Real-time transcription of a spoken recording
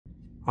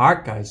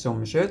Alright guys, so I'm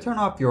going to show you how to turn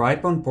off your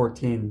iPhone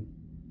 14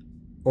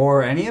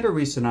 or any other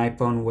recent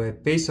iPhone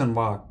with Face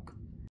Unlock.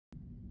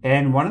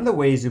 And one of the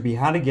ways would be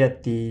how to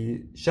get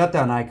the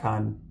shutdown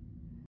icon.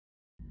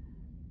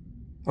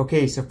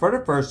 Okay, so for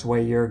the first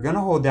way, you're going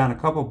to hold down a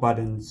couple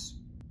buttons.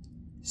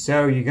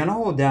 So you're going to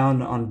hold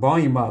down on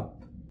volume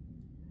up.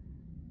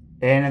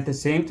 And at the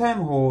same time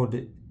hold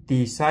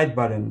the side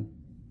button.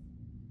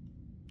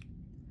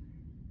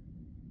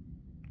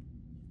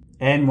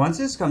 And once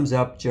this comes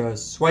up,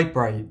 just swipe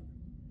right.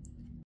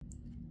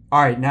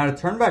 Alright, now to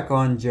turn back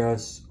on,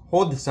 just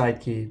hold the side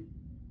key,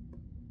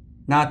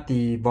 not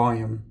the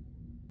volume,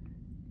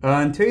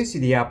 until you see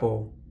the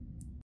apple.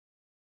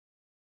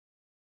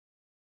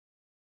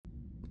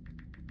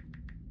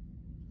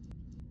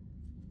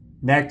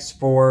 Next,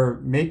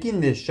 for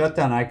making this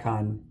shutdown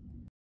icon,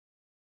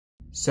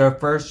 so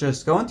first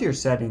just go into your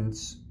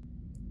settings,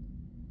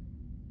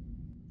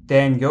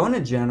 then go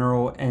into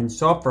general and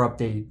software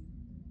update.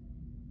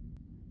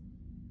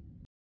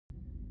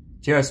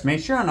 Just make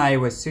sure on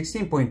iOS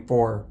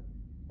 16.4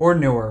 or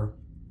newer.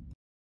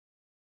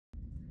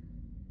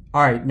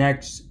 Alright,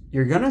 next,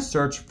 you're going to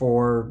search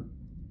for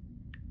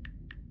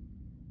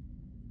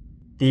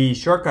the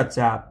Shortcuts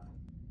app.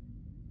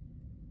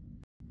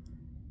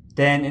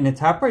 Then in the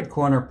top right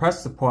corner,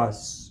 press the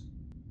plus.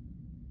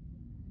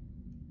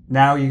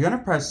 Now you're going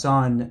to press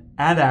on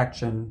Add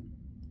Action.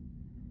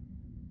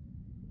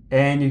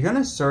 And you're going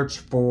to search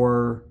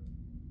for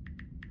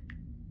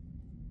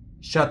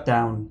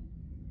Shutdown.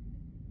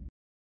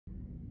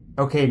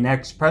 Okay,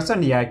 next, press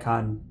on the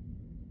icon.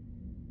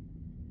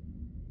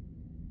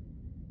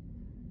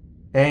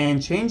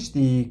 And change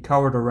the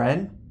color to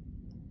red.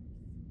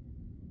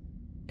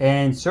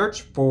 And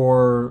search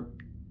for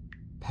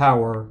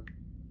power.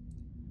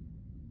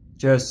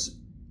 Just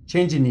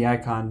changing the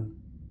icon.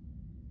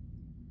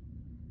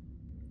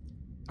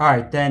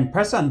 Alright, then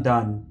press on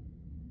done.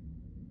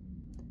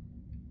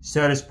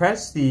 So just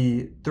press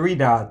the three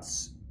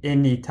dots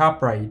in the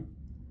top right.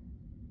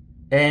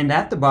 And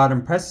at the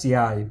bottom, press the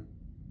I.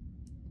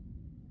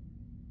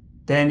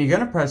 Then you're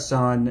going to press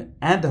on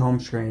Add to Home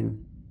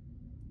Screen.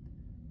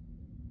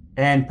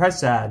 And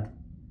press Add.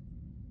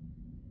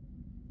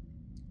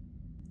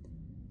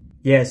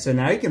 Yeah, so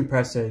now you can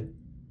press it.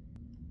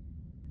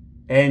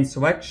 And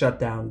select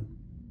Shutdown.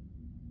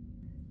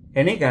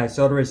 And hey guys,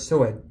 so there is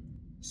to it.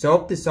 So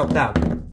hope this helped out.